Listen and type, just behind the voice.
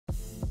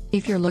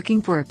If you're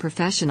looking for a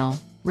professional,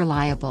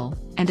 reliable,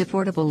 and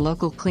affordable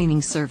local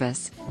cleaning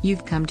service,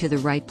 you've come to the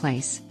right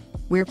place.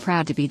 We're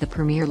proud to be the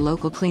premier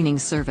local cleaning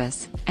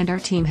service, and our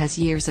team has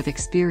years of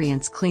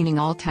experience cleaning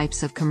all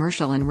types of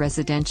commercial and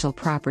residential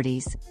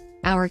properties.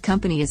 Our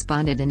company is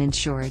bonded and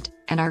insured,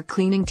 and our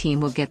cleaning team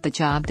will get the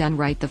job done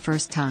right the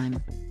first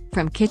time.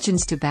 From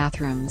kitchens to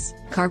bathrooms,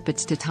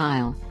 carpets to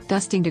tile,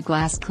 dusting to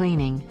glass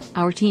cleaning,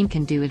 our team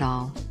can do it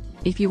all.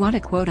 If you want a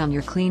quote on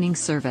your cleaning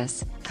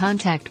service,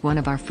 contact one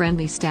of our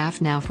friendly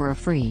staff now for a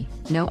free,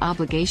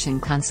 no-obligation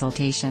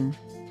consultation.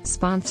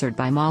 Sponsored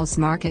by Malls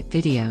Market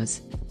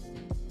Videos.